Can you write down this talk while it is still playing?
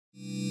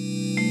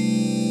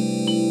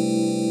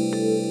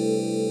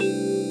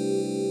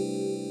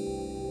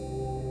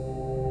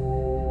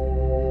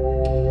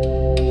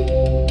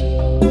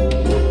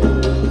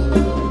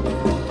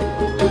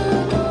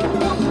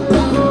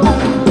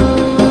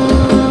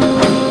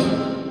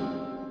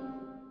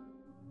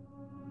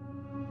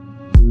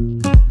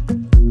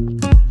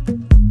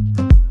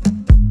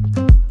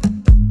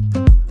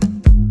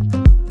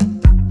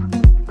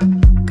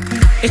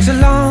It's a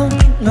long,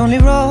 lonely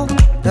road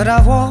that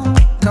I've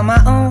walked on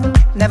my own.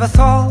 Never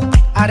thought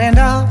I'd end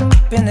up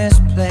in this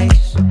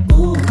place.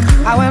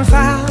 I went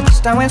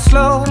fast, I went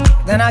slow,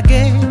 then I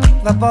gave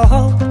up all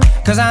hope,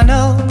 'cause I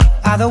know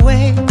either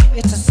way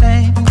it's the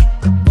same.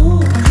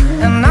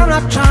 And I'm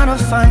not trying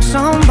to find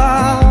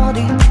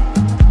somebody,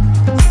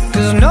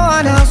 'cause no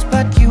one else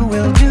but you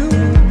will do.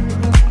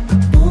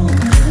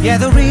 Yeah,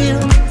 the real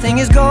thing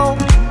is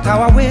gold,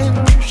 how I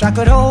wish I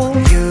could hold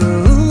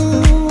you.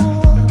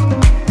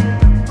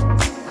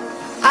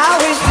 I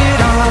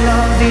wasted all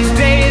of these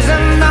days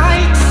and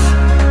nights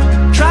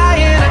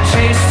trying to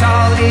chase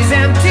all these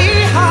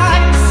empty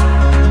heights,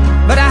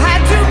 but I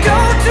had to go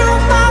to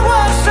my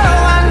worst, so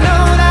I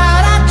know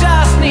that I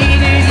just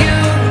needed you.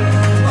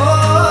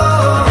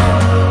 Oh,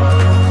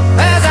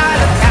 as I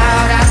look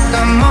out at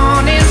the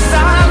morning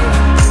sun,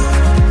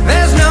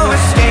 there's no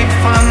escape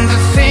from the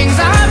things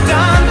I've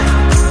done,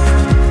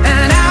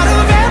 and out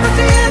of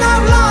everything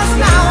I've lost,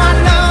 now I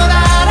know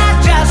that I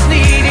just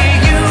needed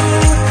you.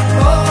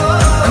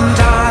 Oh, and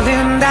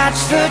darling,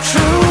 that's the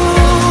truth.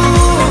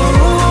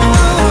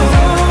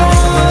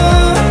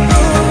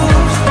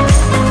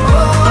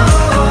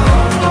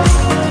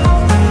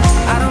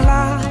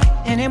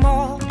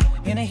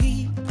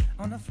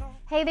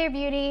 Hey there,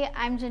 beauty.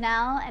 I'm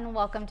Janelle and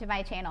welcome to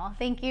my channel.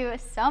 Thank you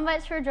so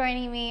much for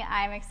joining me.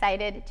 I'm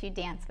excited to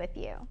dance with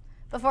you.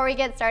 Before we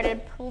get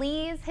started,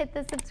 please hit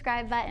the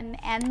subscribe button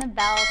and the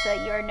bell so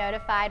that you are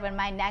notified when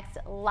my next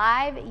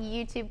live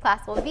YouTube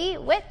class will be,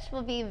 which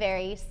will be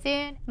very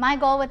soon. My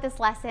goal with this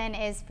lesson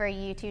is for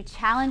you to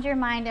challenge your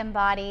mind and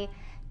body,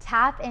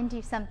 tap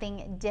into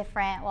something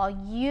different while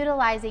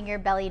utilizing your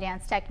belly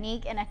dance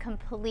technique in a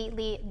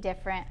completely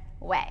different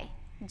way.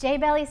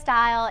 JBelly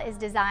style is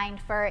designed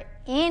for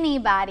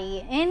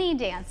anybody, any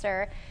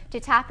dancer, to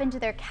tap into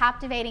their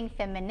captivating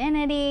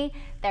femininity,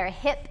 their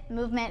hip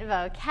movement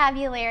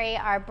vocabulary,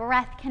 our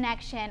breath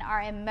connection,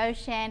 our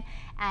emotion,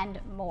 and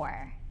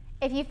more.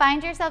 If you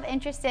find yourself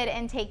interested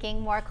in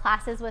taking more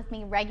classes with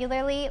me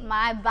regularly,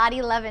 my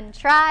Body Loving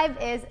Tribe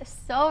is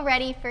so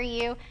ready for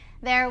you.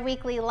 There are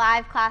weekly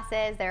live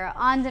classes, there are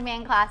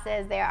on-demand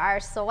classes, there are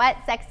sweat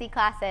sexy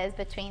classes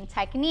between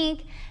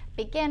technique,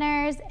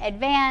 beginners,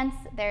 advanced,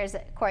 there's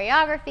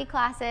choreography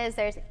classes,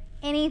 there's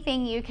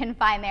anything you can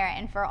find there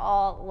and for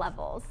all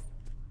levels.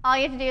 All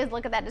you have to do is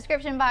look at that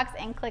description box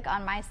and click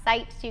on my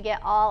site to get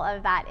all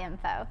of that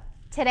info.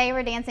 Today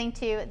we're dancing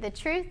to The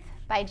Truth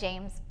by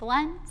James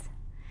Blunt,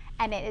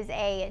 and it is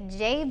a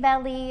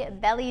JBelly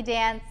Belly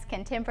Dance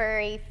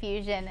Contemporary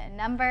Fusion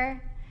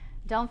number.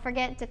 Don't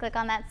forget to click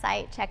on that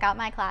site, check out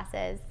my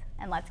classes,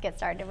 and let's get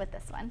started with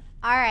this one.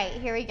 All right,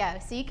 here we go.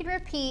 So you can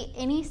repeat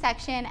any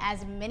section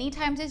as many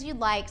times as you'd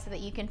like so that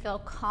you can feel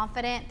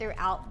confident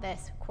throughout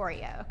this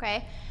choreo,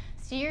 okay?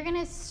 So you're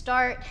gonna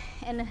start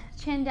in a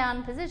chin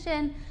down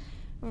position,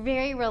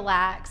 very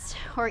relaxed,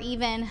 or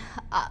even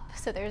up.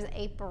 So there's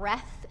a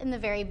breath in the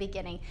very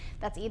beginning.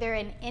 That's either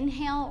an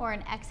inhale or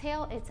an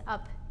exhale. It's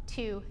up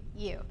to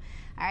you.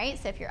 All right,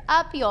 so if you're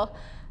up, you'll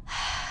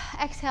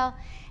exhale.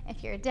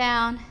 If you're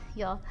down,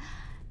 you'll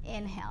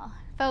inhale.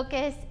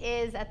 Focus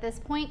is at this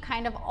point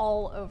kind of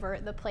all over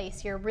the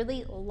place. You're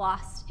really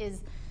lost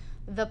is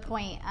the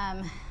point.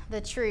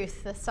 The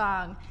truth, the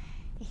song,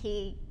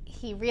 he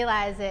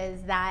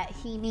realizes that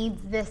he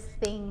needs this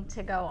thing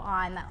to go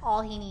on, that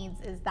all he needs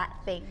is that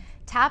thing.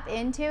 Tap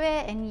into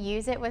it and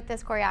use it with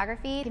this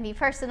choreography. It can be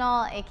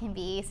personal, it can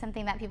be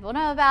something that people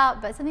know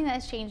about, but something that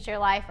has changed your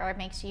life or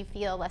makes you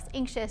feel less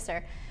anxious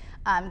or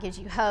gives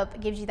you hope,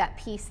 gives you that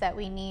peace that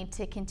we need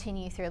to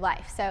continue through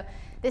life. So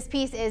this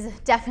piece is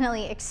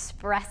definitely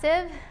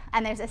expressive,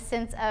 and there's a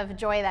sense of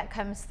joy that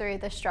comes through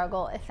the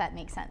struggle, if that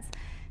makes sense.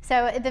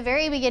 So at the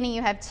very beginning,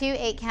 you have 2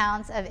 8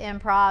 counts of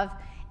improv.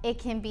 It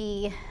can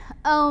be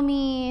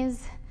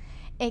ohmies,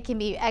 it can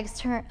be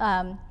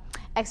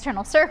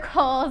external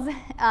circles.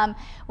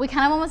 We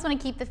kind of almost want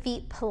to keep the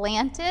feet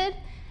planted,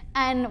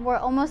 and we're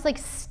almost like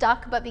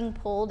stuck but being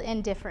pulled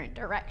in different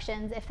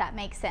directions, if that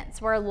makes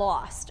sense. We're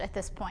lost at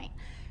this point.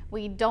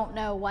 We don't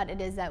know what it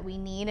is that we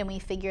need, and we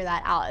figure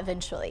that out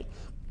eventually.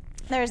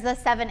 There's the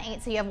 7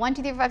 8, so you have 1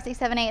 2 3 4 5 6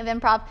 7 8 of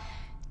improv.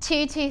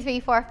 2 2 3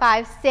 4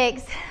 5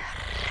 6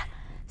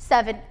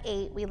 7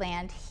 8. We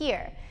land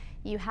here.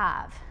 You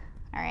have,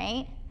 all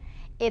right.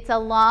 It's a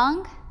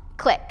long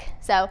click.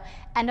 So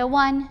and a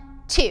 1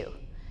 2.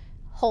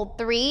 Hold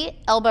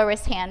 3. Elbow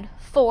wrist hand.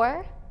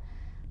 4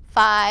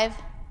 5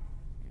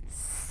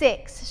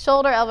 6.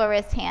 Shoulder elbow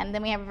wrist hand.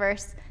 Then we have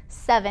reverse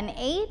 7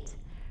 8.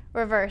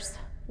 Reverse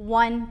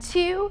 1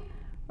 2.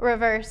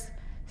 Reverse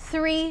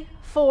 3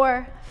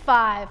 4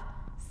 5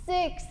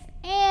 6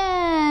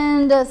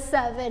 and a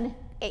 7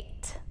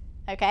 8.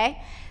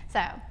 Okay,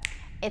 so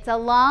it's a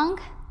long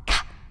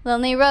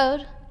lonely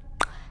road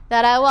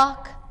that I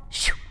walk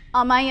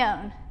on my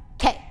own.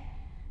 Okay,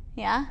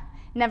 yeah,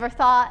 never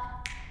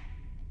thought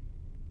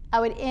I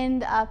would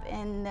end up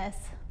in this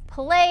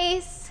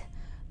place.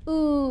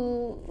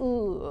 Ooh.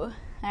 All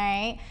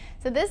right,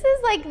 so this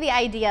is like the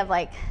idea of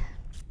like,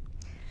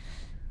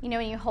 you know,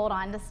 when you hold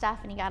on to stuff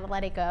and you gotta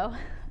let it go.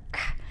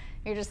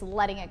 You're just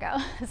letting it go.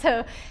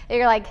 So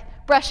you're like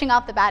brushing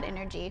off the bad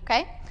energy,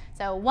 okay?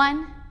 So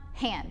 1,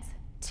 hands.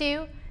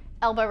 2,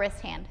 elbow, wrist,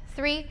 hand.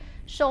 3,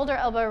 shoulder,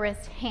 elbow,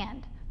 wrist,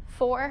 hand.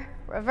 4,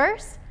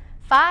 reverse.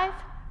 5,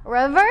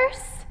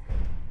 reverse.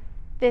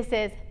 This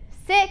is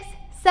 6,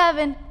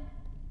 7,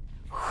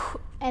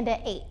 and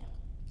an 8.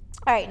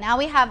 All right, now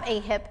we have a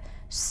hip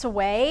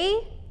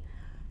sway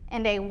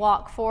and a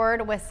walk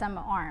forward with some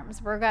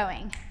arms. We're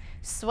going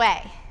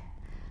sway.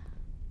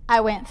 I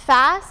went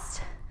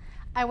fast,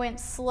 I went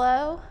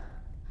slow,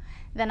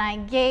 then I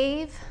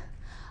gave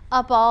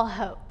up all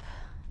hope.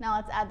 Now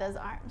let's add those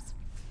arms.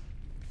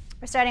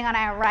 We're starting on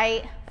our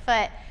right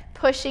foot,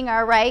 pushing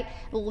our right,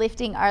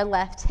 lifting our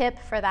left hip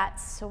for that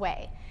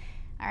sway.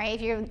 All right,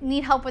 if you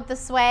need help with the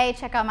sway,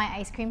 check out my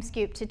ice cream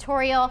scoop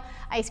tutorial.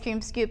 Ice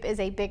cream scoop is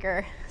a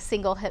bigger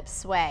single hip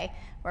sway.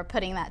 We're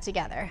putting that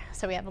together.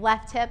 So we have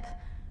left hip,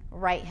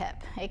 right hip.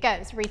 It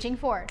goes, reaching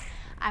forward.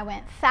 I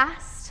went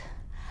fast,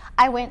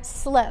 I went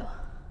slow.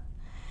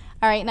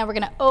 All right, now we're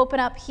gonna open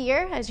up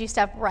here as you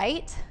step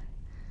right.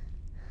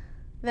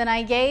 Then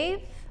I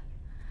gave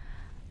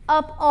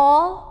up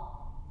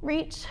all,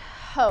 reach,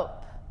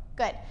 hope.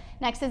 Good.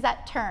 Next is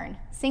that turn.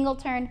 Single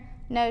turn,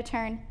 no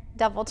turn,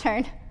 double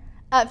turn.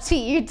 Up to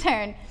you,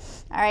 turn.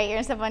 All right, you're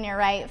gonna step on your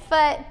right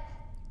foot.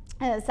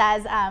 And it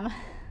says,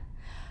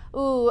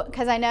 ooh,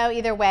 because I know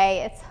either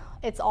way,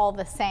 it's all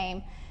the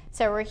same.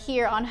 So we're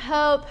here on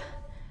hope,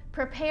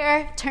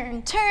 prepare,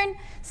 turn, turn,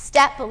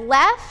 step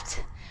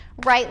left.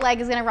 Right leg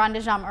is gonna rond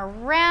de jambe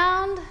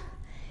around.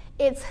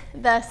 It's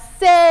the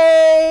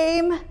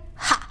same,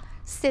 ha,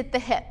 sit the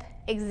hip,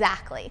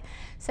 exactly.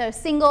 So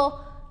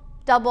single,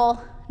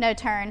 double, no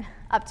turn,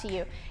 up to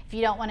you. If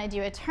you don't want to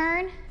do a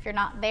turn, if you're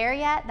not there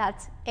yet,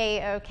 that's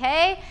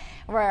a-okay.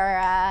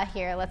 We're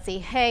here, let's see,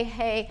 hey,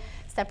 hey,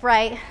 step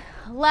right,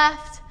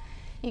 left.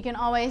 You can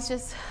always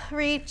just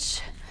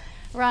reach,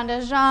 rond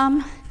de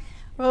jambe,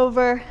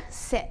 over,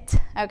 sit.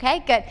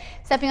 Okay, good.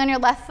 Stepping on your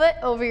left foot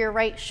over your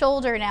right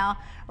shoulder now.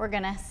 We're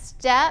gonna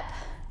step,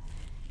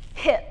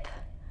 hip.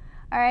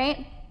 All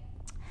right?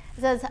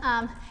 It says,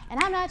 and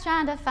I'm not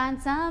trying to find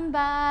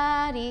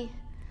somebody,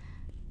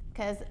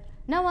 because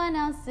no one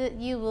else that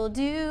you will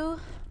do.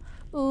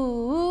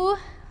 Ooh.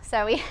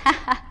 So we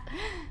have,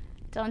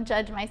 don't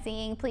judge my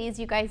singing, please.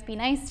 You guys be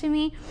nice to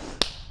me.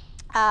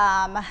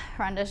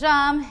 Rond de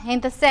jambe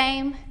ain't the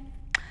same,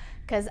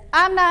 because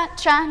I'm not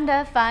trying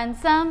to find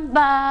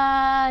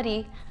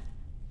somebody.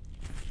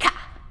 Ka.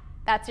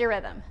 That's your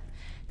rhythm.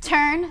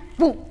 Turn,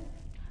 boom,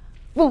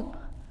 boom,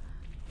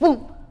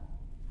 boom.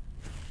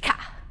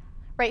 Ka.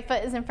 Right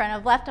foot is in front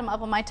of left. I'm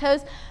up on my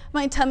toes.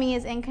 My tummy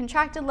is in,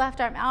 contracted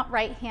left arm out,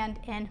 right hand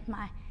in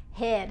my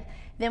head.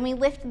 Then we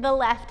lift the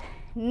left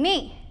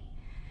knee.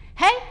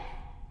 Hey,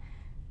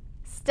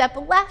 step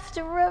left,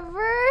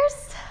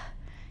 reverse.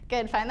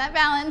 Good, find that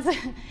balance.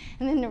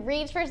 And then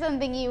reach for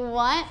something you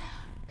want,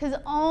 because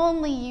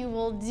only you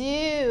will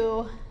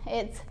do.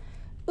 It's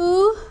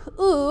ooh,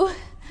 ooh,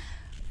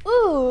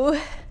 ooh,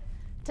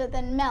 to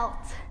then melt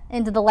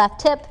into the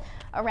left hip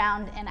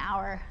around in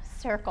our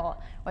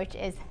circle, which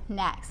is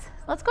next.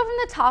 Let's go from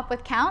the top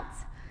with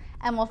counts,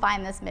 and we'll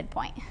find this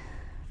midpoint.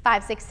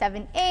 5, 6,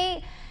 7,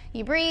 8.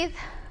 You breathe,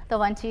 the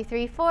 1, 2,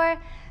 3, 4,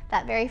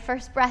 that very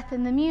first breath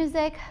in the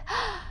music.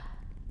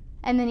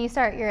 And then you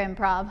start your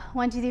improv.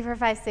 1, 2, 3, 4,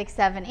 5, 6,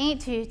 7, 8.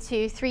 2,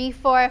 2, 3,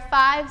 4,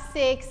 5,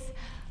 6,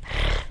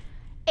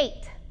 8.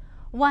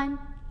 1,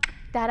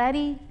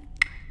 da-da-dee,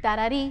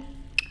 da-da-dee,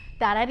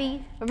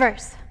 da-da-dee.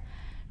 Reverse,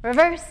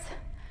 reverse,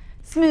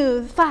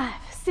 smooth. 5,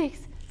 6,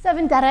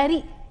 7,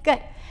 da-da-dee.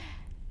 Good.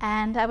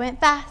 And I went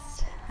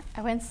fast,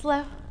 I went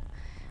slow.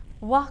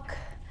 Walk,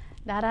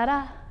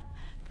 da-da-da,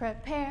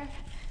 prepare,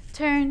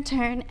 turn,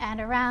 turn,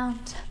 and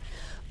around.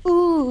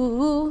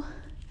 Ooh,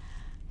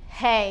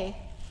 hey.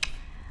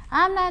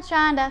 I'm not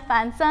trying to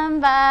find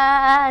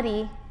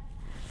somebody.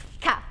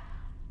 Ka.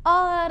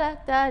 Oh, da,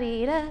 da,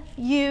 dee, da,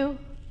 you.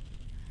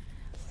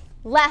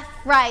 Left,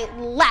 right,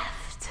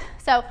 left.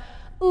 So,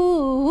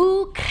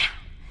 ooh, ka.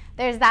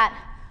 There's that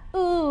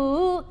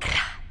ooh,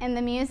 ka in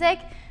the music.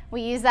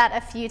 We use that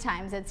a few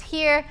times. It's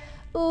here,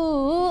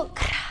 ooh,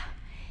 ka.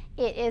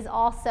 It is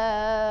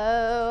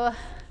also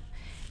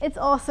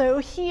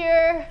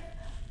here,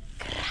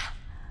 ka.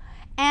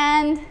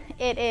 And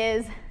it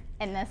is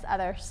in this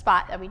other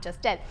spot that we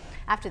just did.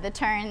 After the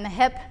turn, the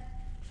hip,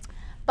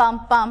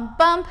 bump, bump,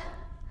 bump,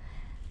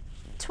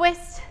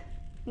 twist,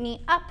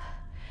 knee up,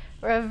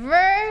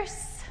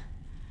 reverse.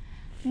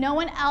 No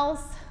one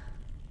else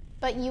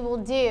but you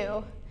will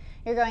do.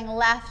 You're going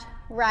left,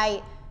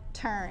 right,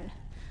 turn.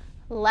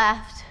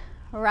 Left,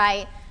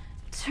 right,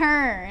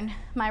 turn.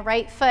 My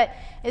right foot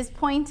is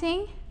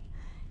pointing.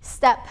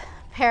 Step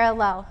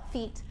parallel,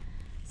 feet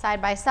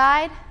side by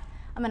side.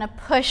 I'm gonna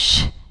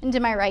push into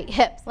my right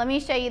hip. Let me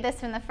show you this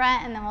from the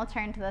front, and then we'll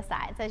turn to the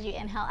sides. As you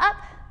inhale up,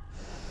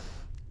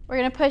 we're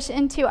gonna push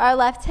into our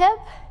left hip,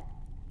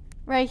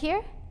 right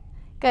here.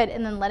 Good,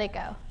 and then let it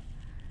go.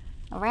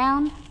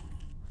 Around,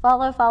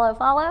 follow, follow,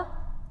 follow.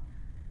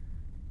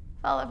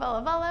 Follow,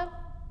 follow, follow.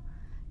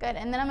 Good,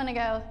 and then I'm gonna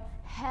go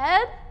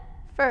head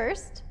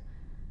first.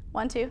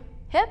 1, 2,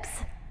 hips.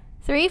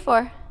 3,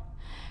 4.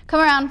 Come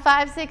around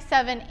 5, 6,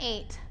 7,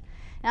 8.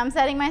 Now I'm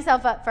setting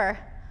myself up for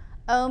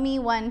Omi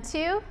 1,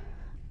 2,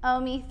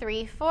 Omi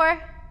 3,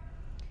 4,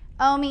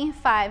 Omi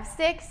 5,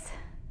 6,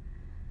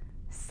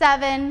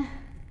 7,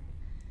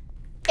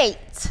 8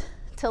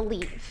 to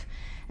leave.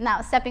 And that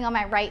was stepping on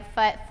my right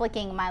foot,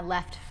 flicking my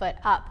left foot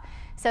up.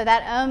 So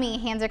that Omi,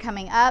 hands are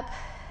coming up,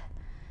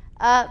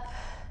 up,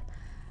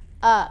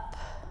 up.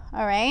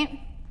 All right?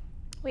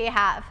 We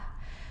have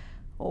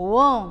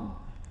whoom,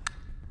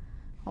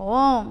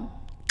 whoom,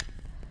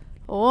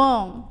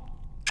 whoom.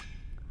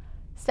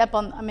 Step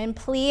on, I'm in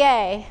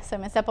plie, so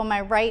I'm gonna step on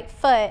my right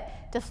foot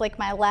to flick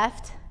my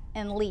left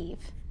and leave.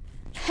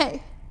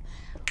 Okay.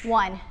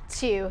 1,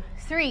 2,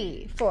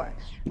 3, 4.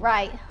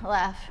 Right,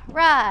 left,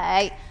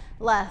 right,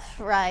 left,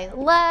 right,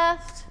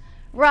 left,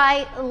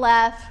 right,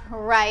 left,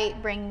 right.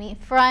 Bring me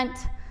front,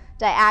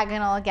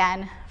 diagonal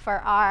again for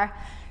our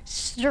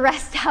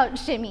stressed out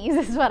shimmies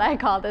is what I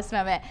call this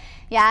moment.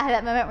 Yeah,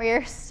 that moment where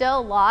you're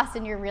still lost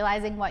and you're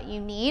realizing what you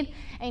need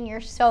and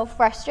you're so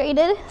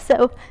frustrated.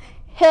 So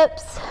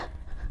hips,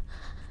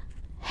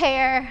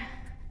 hair,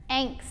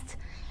 angst,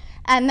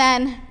 and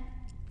then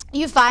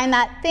you find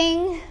that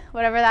thing,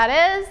 whatever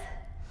that is.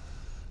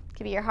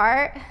 Could be your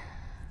heart.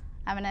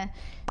 I'm gonna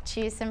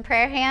choose some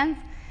prayer hands,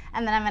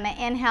 and then I'm gonna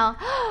inhale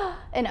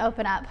and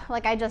open up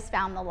like I just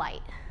found the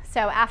light. So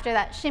after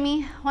that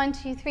shimmy, 1,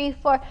 2, 3,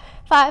 4,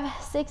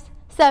 5, 6,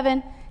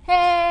 7,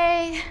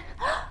 hey.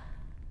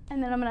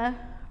 And then I'm gonna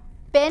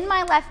bend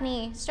my left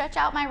knee, stretch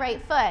out my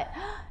right foot,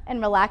 and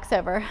relax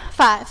over.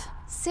 5,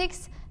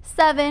 6,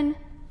 7,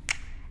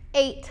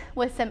 8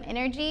 with some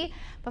energy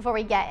before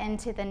we get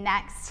into the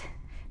next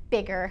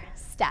bigger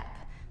step.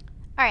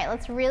 All right,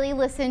 let's really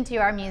listen to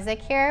our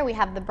music here. We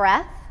have the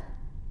breath.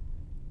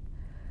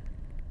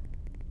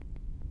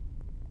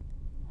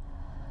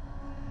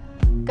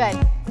 Good.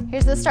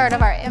 Here's the start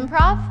of our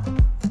improv.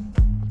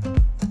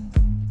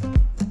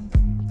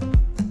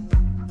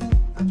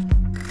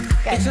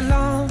 Good. It's a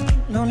long,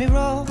 lonely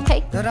road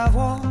that I've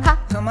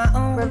walked on my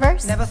own.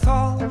 Reverse. Never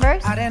thought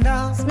Reverse. I'd end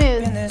up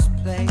Smooth. in this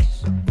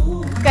place.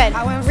 Good.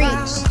 I went Reach.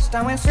 fast,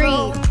 I went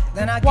slow, Breathe.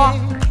 then I Walk.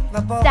 gave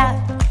up all Step.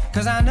 hope,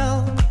 'cause I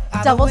know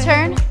either Double way,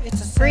 turn. it's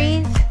the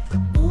same. Breathe.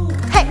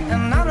 Hey.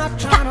 And I'm not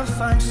trying to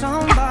find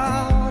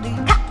somebody,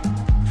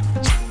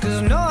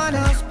 'cause no one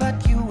else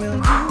but you will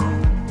do.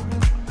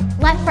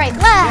 Left, right,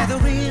 Yeah, the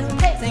left. real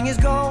Hey. thing is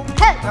gold.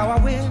 Hey. How I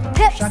wish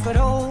Hips. I could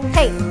hold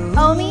Hey. you.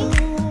 Omi,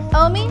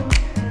 Omi,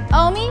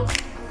 Omi.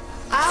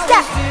 I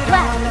Step. wasted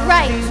Left, all of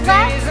right, these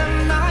left. days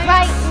and nights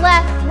Right,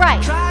 left,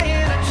 right. trying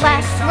to Left,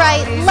 chase all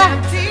right, these left.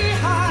 empty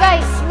highs.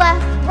 Right,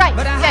 left, right.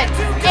 But I Good. had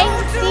to go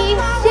Angsty, through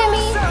my shimmy.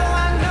 walls, so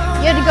I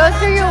know You had to go that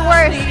through I your just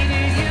worst.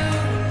 needed you.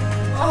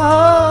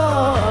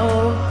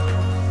 Oh.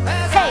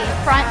 As Hey,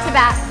 I front to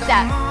back found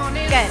step. the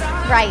morning Good.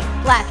 sun, Right,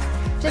 left.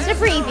 Just a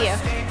preview.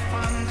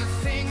 from the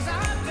things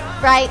I've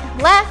done. Right,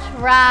 left,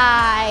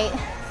 right.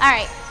 All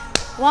right,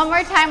 one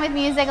more time with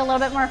music, a little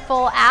bit more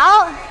full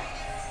out.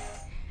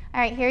 All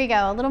right, here you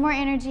go. A little more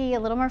energy, a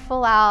little more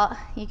full out.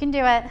 You can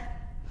do it.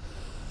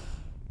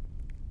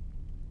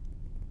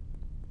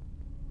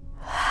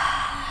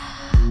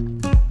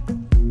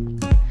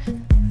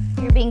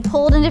 You're being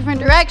pulled in different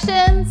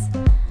directions.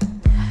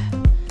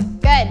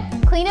 Good,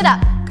 clean it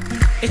up.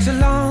 It's a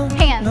long,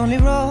 Hands. lonely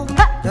road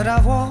Ha. that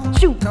I've walked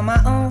Shoot. on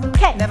my own.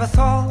 Okay. Never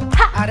thought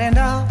Ha. I'd end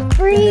up in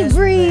Breathe, this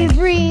breathe, place.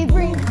 breathe,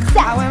 breathe.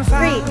 Step, I went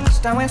breathe.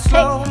 fast, I went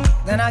slow,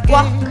 then I gave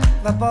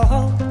Walk. up all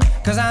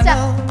hope, 'cause I Step.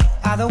 know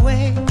either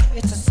way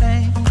it's the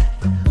same.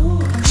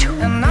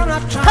 And I'm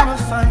not trying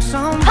to find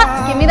somebody,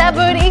 Ha, give me that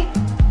booty.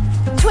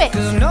 Twist.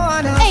 'cause no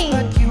one else Hey.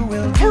 but you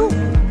will Two.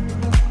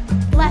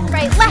 do. Left,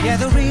 right, left. Yeah,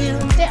 the real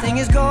Down. thing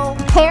is gold.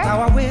 Hair.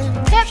 How I wish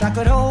Hip. I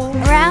could hold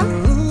Around.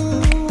 you.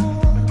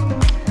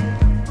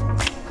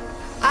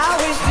 I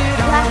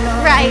wasted all Left,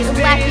 of right, these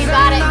left, you days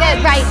got it. and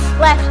Good, nights right,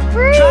 left,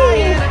 breathe.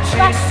 trying to chase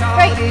Left, all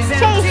right, these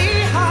chase.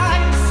 empty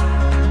highs.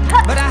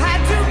 Ha. But I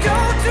had to go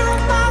through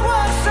my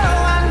walls, so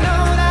I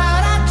know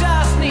that I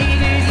just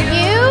needed you.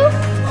 You,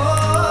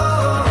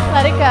 Oh,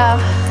 let it go.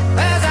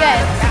 as I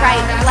Good,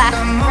 right, found left,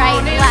 the right,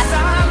 morning left.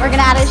 sun, We're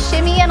gonna add a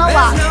shimmy and a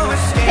lock. there's no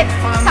escape Tick,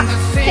 from tock,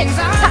 the tick, things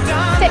I've tock,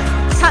 done. tick,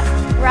 tock.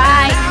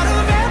 Right, Out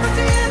of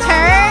everything I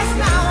Turn. was,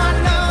 now I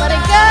know Let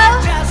it that go.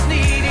 I just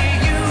needed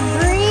you.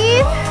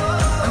 breathe.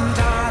 And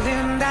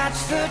darling,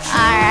 that's the truth.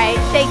 All right,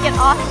 shake it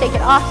off, shake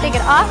it off, shake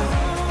it off.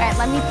 All right,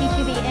 let me teach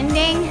you the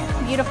ending.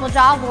 Beautiful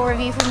job, we'll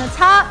review from the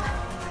top.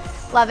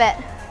 Love it.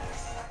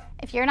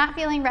 If you're not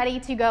feeling ready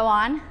to go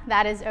on,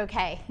 that is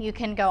okay. You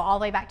can go all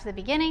the way back to the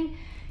beginning.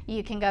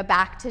 You can go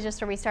back to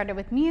just where we started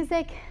with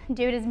music.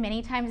 Do it as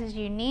many times as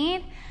you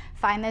need.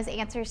 Find those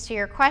answers to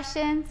your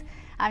questions.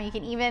 You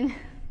can even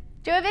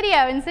do a video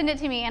and send it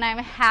to me, and I'm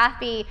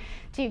happy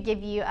to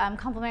give you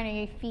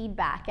complimentary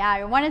feedback. Yeah,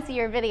 I want to see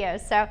your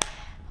videos, so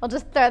I'll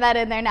just throw that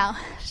in there now.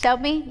 Show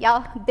me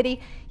y'all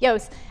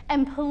videos,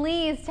 and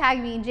please tag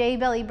me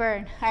JBelly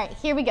Burn. All right,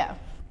 here we go.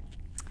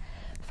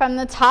 From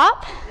the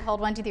top, hold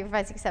 1, 2, 3, 4,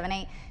 5, 6, 7,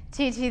 8.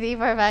 2, 3,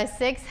 4, 5,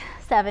 6,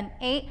 7,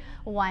 8.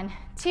 1,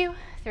 2,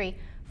 3,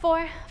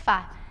 4,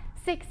 5,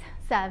 6,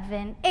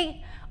 7,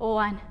 8.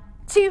 1,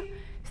 2,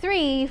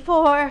 3,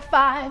 4,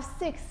 5,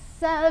 6,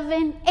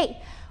 7, 8.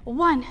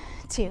 1,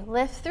 2,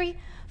 lift 3,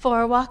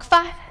 4, walk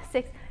 5,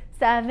 6,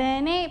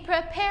 7, 8.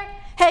 Prepare.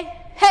 Hey,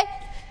 hey.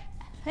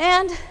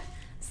 And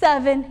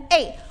 7,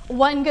 8.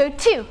 1, go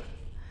 2,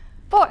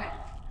 4,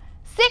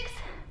 6,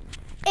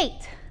 8.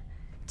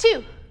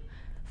 2,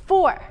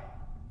 4,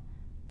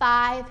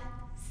 5,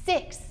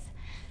 6,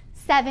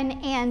 7,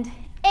 and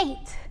 8.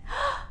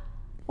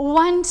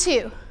 1,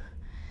 2,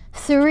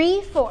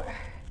 3, 4,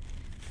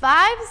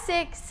 5,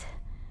 6.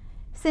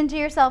 Center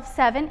yourself.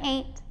 7,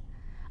 8.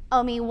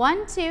 Omi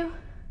 1, 2.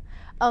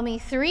 Omi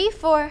 3,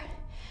 4.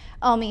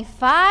 Omi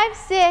 5,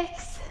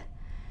 6,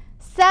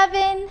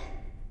 7.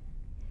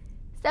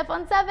 Step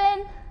on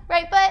 7.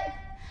 Right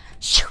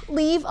foot.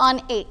 Leave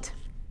on 8.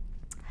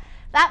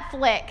 That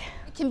flick,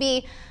 it can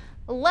be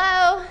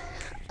low,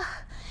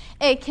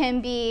 it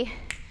can be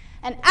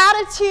an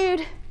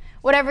attitude,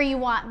 whatever you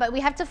want, but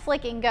we have to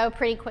flick and go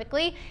pretty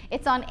quickly.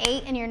 It's on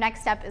 8 and your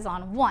next step is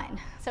on 1.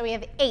 So we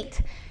have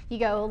 8. You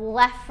go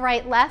left,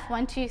 right, left,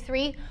 1, 2,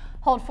 3,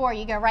 hold 4.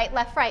 You go right,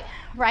 left, right,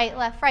 right,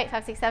 left, right,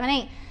 5, 6, 7,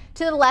 8.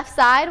 To the left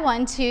side,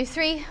 1, 2,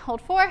 3,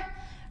 hold 4,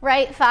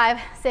 right, 5,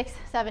 6,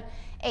 7,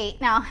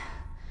 8. Now,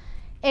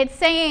 it's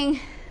saying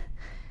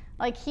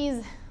like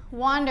he's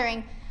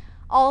wandering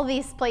all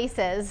these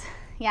places.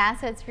 Yeah,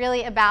 so it's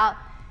really about,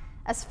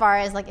 as far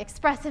as like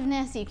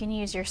expressiveness, you can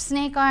use your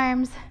snake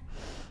arms,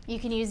 you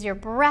can use your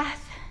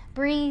breath,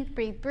 breathe,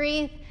 breathe,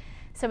 breathe.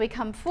 So we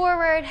come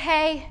forward,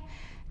 hey,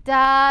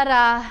 da,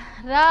 da,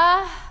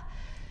 da,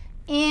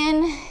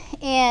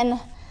 in,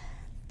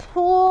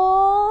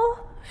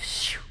 pull,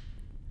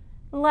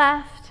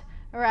 left,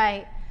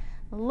 right,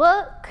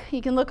 look.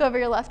 You can look over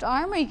your left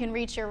arm or you can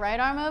reach your right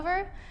arm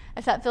over.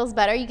 If that feels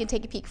better, you can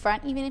take a peek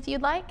front even if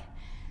you'd like.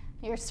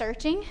 You're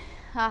searching,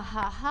 ha,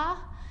 ha,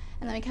 ha.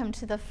 And then we come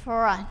to the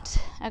front,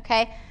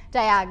 okay?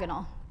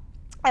 Diagonal.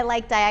 I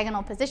like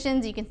diagonal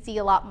positions. You can see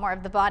a lot more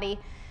of the body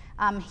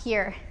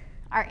here.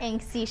 Our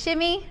angsty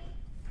shimmy.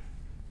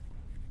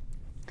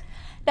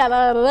 Da,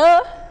 da, da,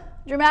 da.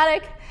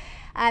 Dramatic.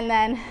 And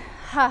then,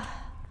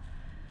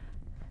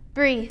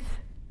 breathe,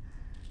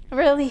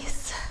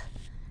 release.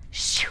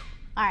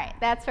 All right,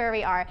 that's where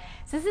we are.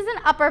 So this is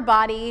an upper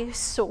body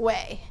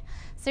sway.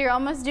 So you're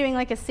almost doing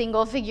like a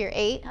single figure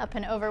 8 up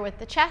and over with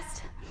the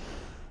chest.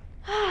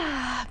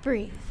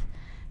 Breathe.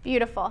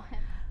 Beautiful.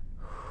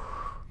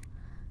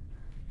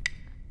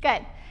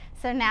 Good.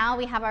 So now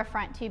we have our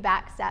front to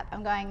back step.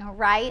 I'm going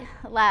right,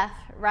 left,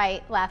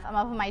 right, left. I'm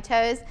up on my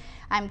toes.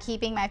 I'm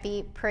keeping my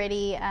feet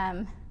pretty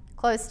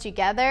close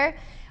together.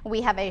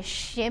 We have a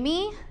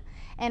shimmy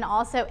and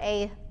also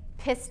a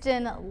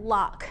piston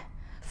lock,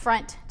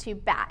 front to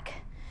back.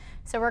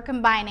 So we're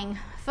combining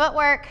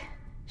footwork,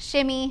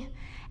 shimmy,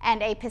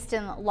 and a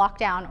piston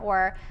lockdown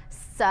or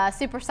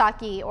super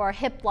socky or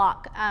hip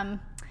lock.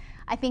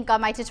 I think on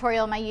my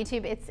tutorial on my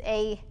YouTube, it's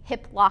a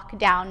hip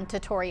lockdown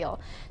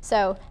tutorial.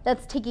 So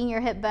that's taking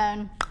your hip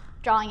bone,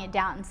 drawing it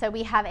down. So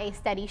we have a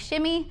steady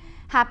shimmy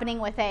happening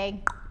with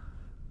a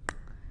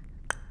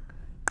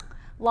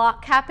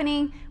lock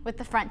happening with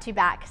the front to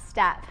back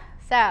step.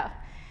 So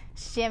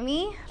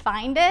shimmy,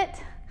 find it.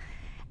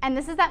 And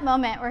this is that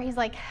moment where he's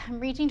like, I'm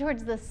reaching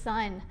towards the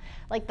sun.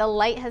 Like the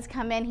light has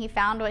come in, he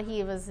found what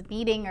he was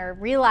needing or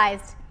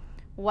realized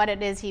what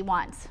it is he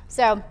wants.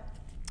 So,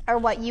 or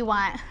what you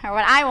want, or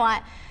what I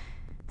want.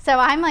 So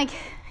I'm like,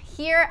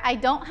 here, I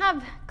don't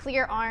have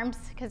clear arms,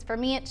 because for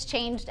me it's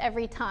changed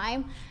every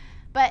time.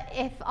 But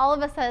if all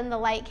of a sudden the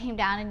light came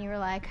down and you were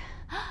like,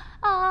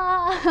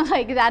 ah,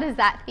 like that is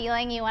that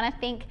feeling. You want to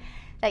think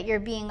that you're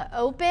being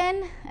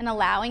open and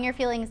allowing your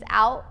feelings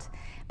out,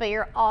 but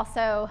you're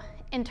also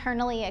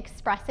internally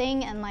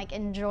expressing and like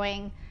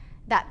enjoying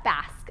that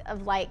bask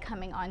of light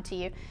coming onto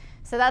you.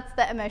 So that's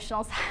the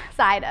emotional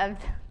side of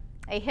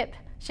a hip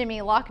shimmy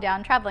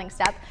lockdown traveling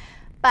step.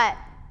 But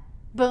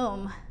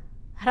boom,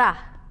 ra,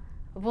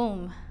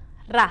 boom,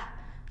 ra,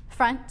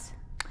 front.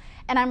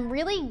 And I'm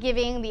really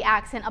giving the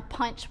accent a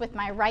punch with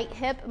my right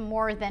hip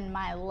more than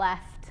my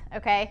left,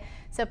 okay?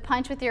 So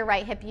punch with your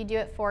right hip. You do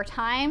it 4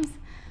 times.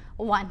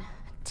 1,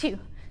 2,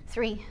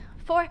 3,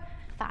 4,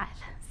 5,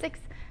 6,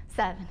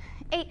 7,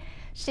 8.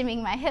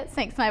 Shimmying my hips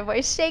makes my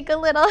voice shake a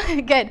little.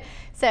 Good.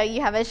 So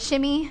you have a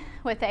shimmy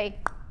with a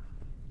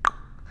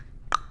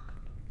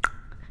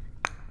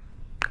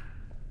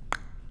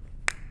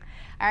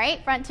all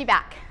right, front to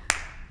back.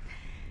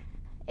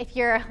 If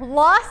you're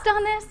lost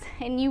on this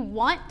and you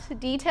want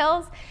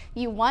details,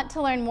 you want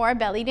to learn more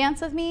belly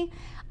dance with me,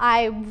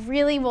 I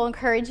really will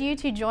encourage you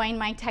to join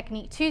my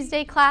Technique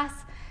Tuesday class.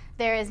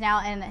 There is now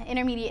an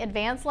intermediate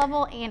advanced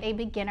level and a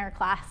beginner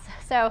class.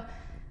 So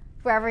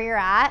wherever you're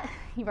at,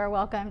 you are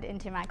welcomed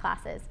into my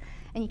classes.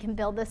 And you can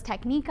build this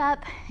technique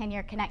up and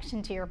your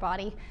connection to your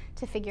body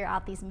to figure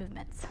out these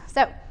movements.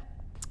 So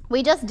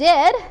we just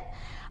did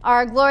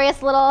our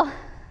glorious little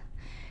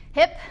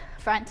hip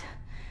front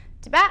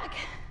to back.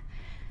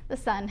 the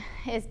sun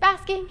is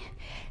basking.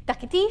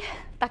 Takati,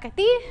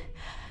 takati,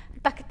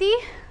 takati,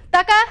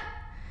 taka.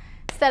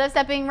 Instead of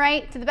stepping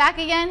right to the back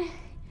again,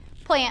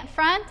 plant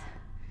front.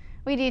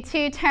 We do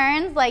 2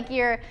 turns like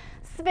you're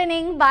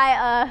spinning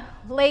by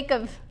a lake.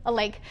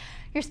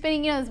 You're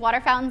spinning, you know, those water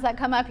fountains that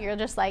come up. You're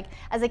just like,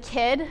 as a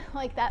kid,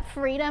 like that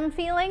freedom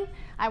feeling.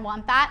 I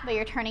want that, but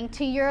you're turning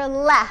to your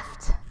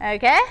left,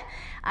 okay?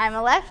 I'm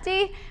a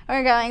lefty.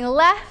 We're going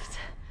left,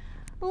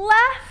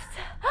 left.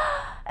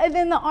 And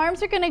then the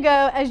arms are gonna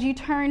go as you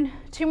turn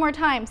 2 more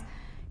times.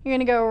 You're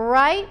gonna go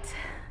right,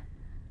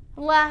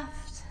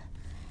 left,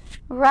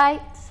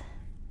 right,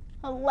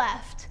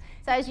 left.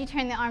 So as you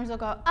turn, the arms will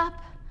go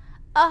up,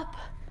 up,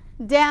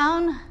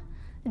 down,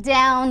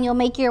 down. You'll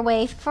make your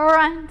way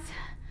front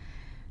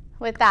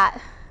with that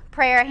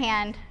prayer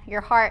hand,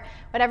 your heart,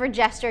 whatever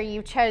gesture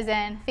you've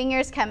chosen.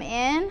 Fingers come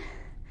in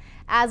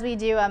as we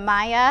do a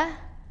Maya,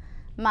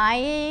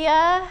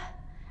 Maya,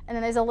 and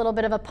then there's a little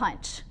bit of a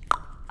punch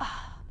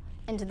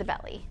into the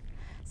belly.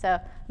 So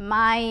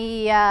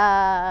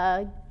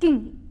Maya,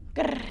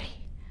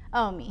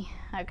 Omi,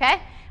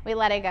 okay? We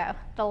let it go.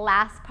 The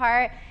last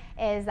part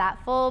is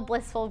that full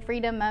blissful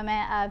freedom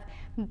moment of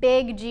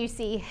big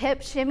juicy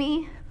hip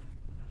shimmy.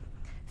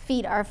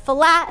 Feet are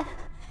flat,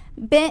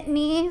 bent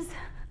knees.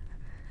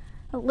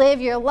 Live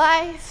your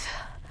life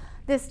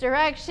this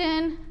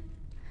direction.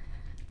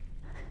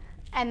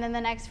 And then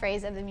the next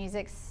phrase of the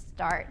music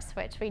starts,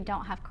 which we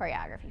don't have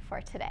choreography for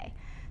today.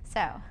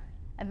 So,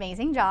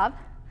 amazing job.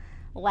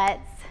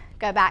 Let's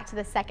go back to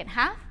the second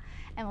half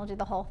and we'll do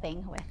the whole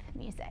thing with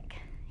music.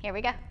 Here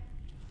we go.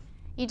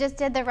 You just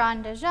did the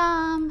rond de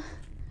jambe,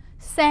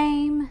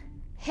 same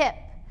hip,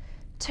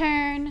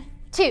 turn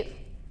 2,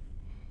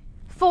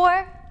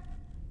 4,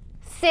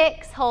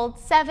 6, hold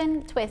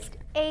 7, twist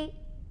 8,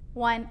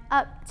 1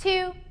 up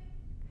 2,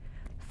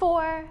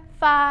 4,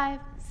 5,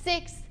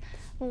 6,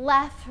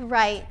 left,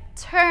 right,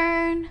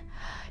 turn,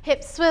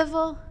 hip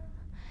swivel,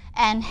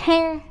 and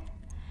hair,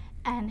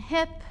 and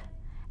hip,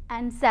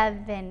 and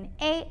 7,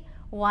 8,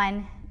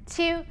 1,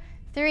 2,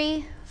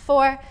 3,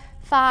 4,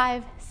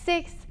 5,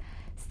 6,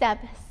 step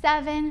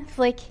 7,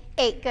 flick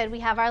 8. Good. We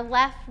have our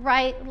left,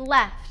 right,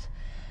 left,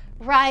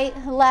 right,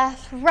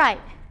 left, right.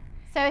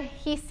 So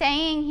he's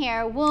saying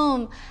here,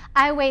 womb,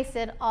 I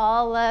wasted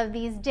all of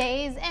these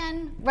days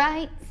and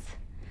rights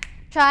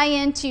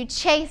trying to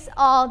chase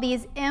all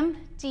these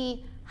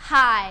empty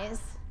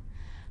highs.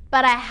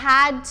 But I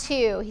had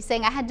to, he's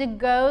saying I had to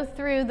go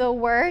through the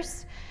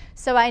worst.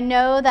 So I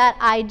know that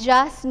I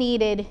just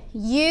needed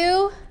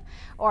you,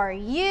 or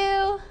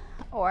you,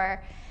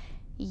 or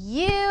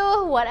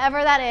you,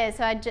 whatever that is.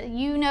 So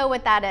you know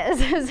what that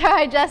is. So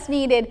I just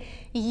needed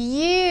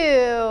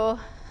you.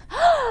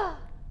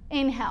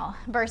 Inhale,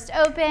 burst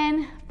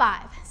open,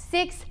 5,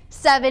 6,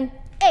 7,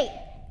 8.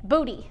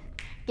 Booty,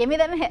 give me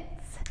them hits.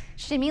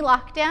 Shimmy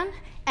lockdown,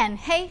 and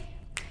hey,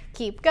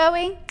 keep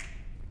going.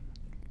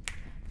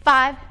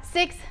 5,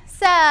 6,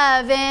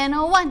 7,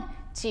 1,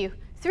 2,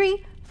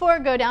 3, 4,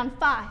 go down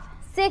 5,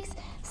 6,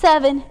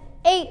 7,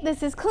 8.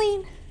 This is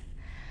clean.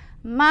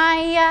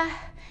 Maya,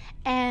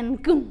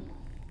 and goom.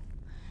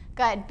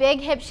 Good, big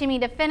hip shimmy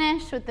to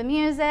finish with the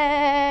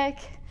music.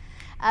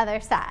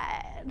 Other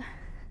side.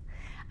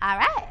 All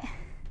right,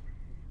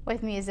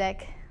 with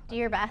music, do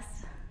your best,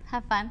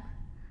 have fun.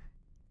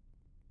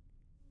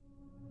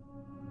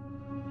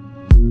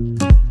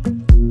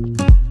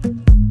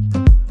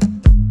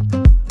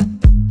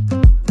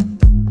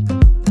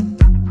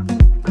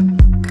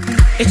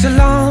 It's a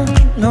long,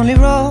 lonely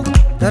road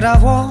that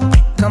I've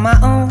walked on my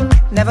own.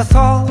 Never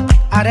thought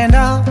I'd end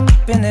up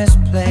in this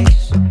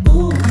place.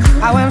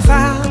 I went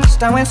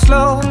fast, I went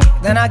slow,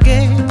 then I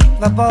gave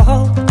up all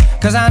hope.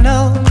 Cause I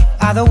know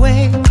either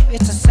way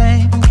it's the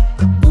same.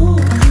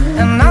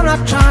 And I'm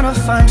not trying to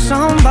find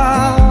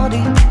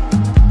somebody,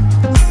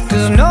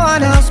 cause no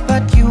one else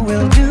but you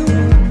will do.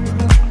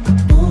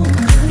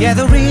 Yeah,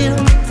 the real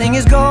thing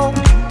is gold,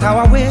 how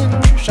I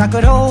wish I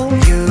could hold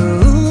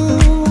you.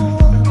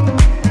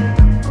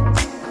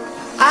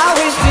 I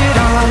wasted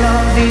all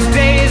of these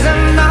days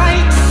and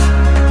nights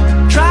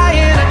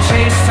trying to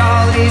chase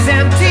all these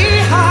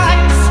empty highs.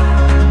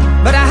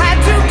 But I had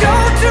to go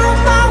to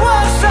my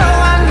worst, so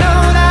I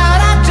know that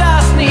I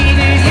just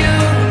needed you.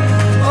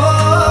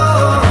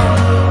 Oh,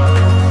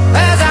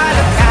 as I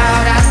look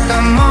out at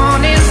the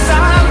morning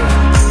sun,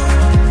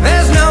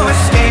 there's no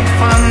escape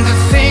from the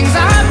things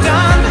I've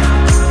done.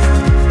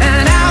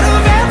 And out of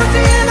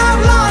everything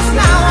I've lost,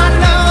 now I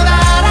know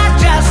that I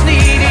just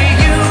needed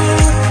you.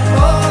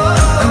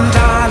 Oh, and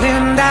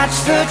darling,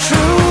 that's the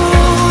truth.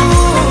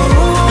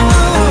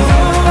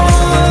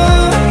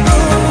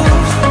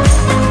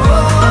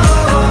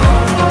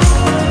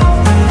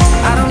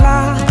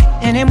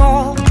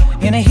 Anymore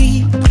in a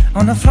heap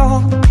on the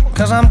floor,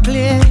 cause I'm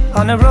clear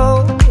on the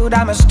road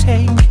I must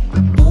take.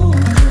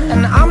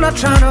 And I'm not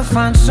trying to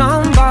find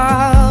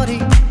somebody,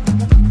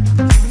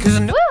 cause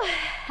no. Woo,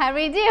 how'd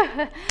we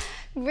do?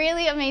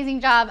 Really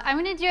amazing job. I'm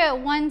gonna do it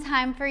one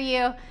time for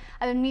you.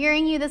 I've been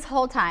mirroring you this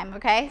whole time,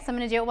 okay? So I'm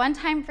gonna do it one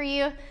time for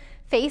you,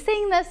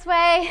 facing this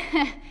way.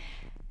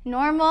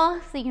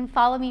 normal, so you can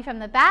follow me from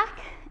the back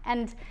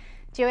and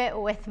do it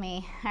with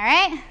me, all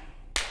right?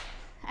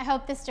 I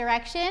hope this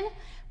direction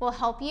will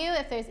help you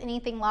if there's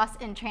anything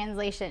lost in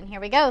translation. Here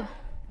we go.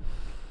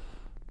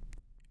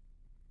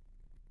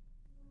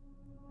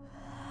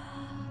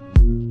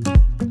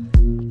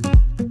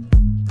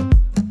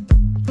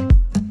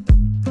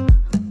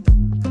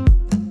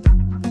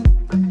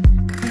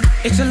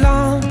 It's a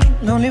long,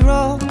 lonely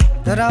road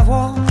that I've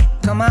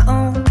walked on my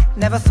own.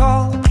 Never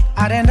thought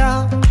I'd end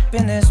up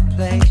in this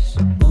place.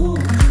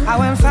 I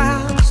went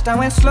fast, I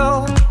went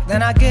slow,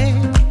 then I gave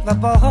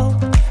up all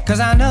hope. Cause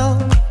I know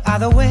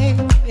either way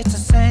it's the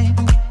same.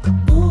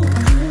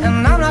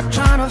 And I'm not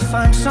trying to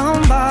find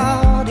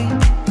somebody,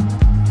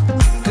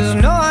 cause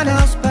no one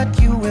else but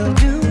you will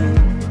do.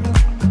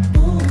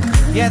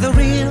 Yeah, the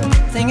real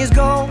thing is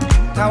gold.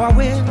 How I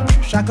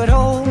wish I could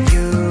hold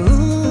you.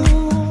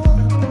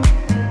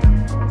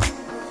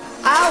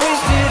 I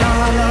wasted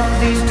all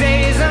of these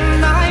days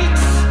and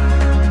nights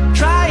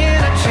trying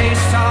to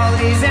chase all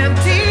these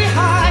empty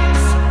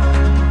highs,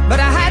 but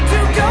I had to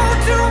go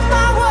to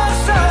my worst,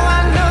 so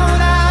I know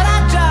that I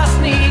just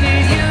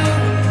needed you.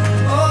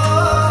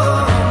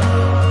 Oh,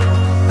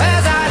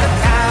 as I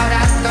look out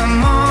at the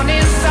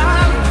morning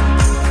sun,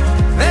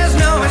 there's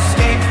no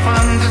escape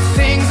from the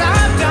things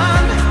I've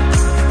done,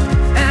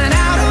 and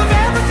out of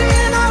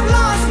everything I've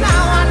lost,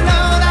 now I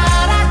know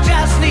that I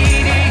just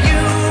needed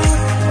you.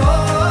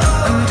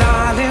 Oh, and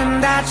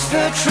darling, that's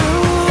the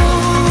truth.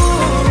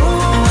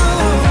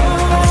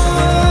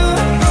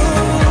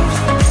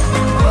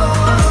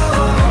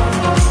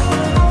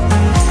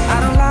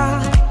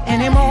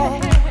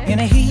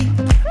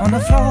 On the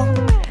floor,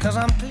 'cause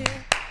I'm clear.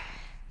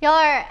 Y'all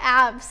are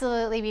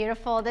absolutely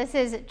beautiful. This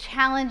is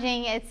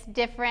challenging, it's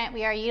different.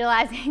 We are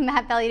utilizing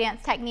that belly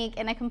dance technique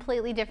in a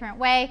completely different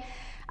way.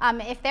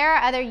 If there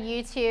are other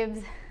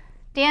YouTube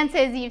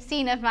dances you've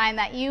seen of mine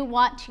that you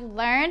want to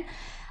learn,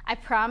 I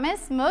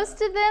promise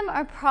most of them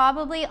are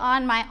probably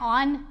on my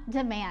on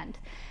demand.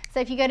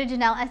 So if you go to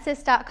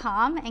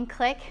JanelleIssis.com and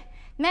click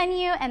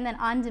menu and then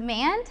on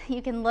demand,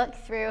 you can look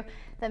through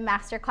the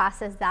master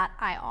classes that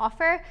I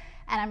offer,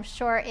 and I'm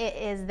sure it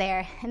is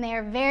there. And they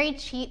are very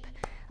cheap,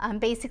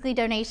 basically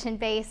donation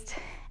based,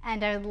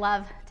 and I would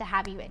love to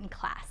have you in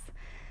class.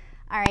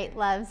 All right,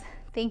 loves,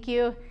 thank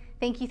you,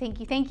 thank you, thank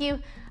you, thank you.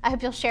 I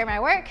hope you'll share my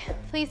work.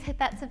 Please hit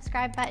that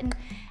subscribe button,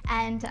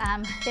 and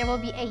there will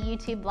be a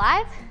YouTube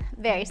live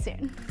very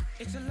soon.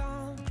 It's a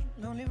long,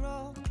 lonely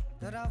road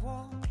that I've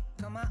walked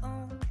on my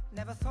own.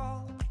 Never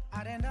thought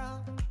I'd end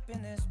up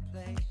in this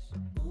place.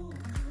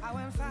 I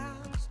went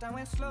fast, I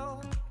went slow,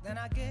 then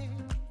I gave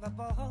up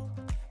all hope.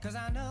 'Cause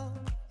I know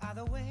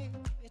either way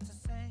it's the same.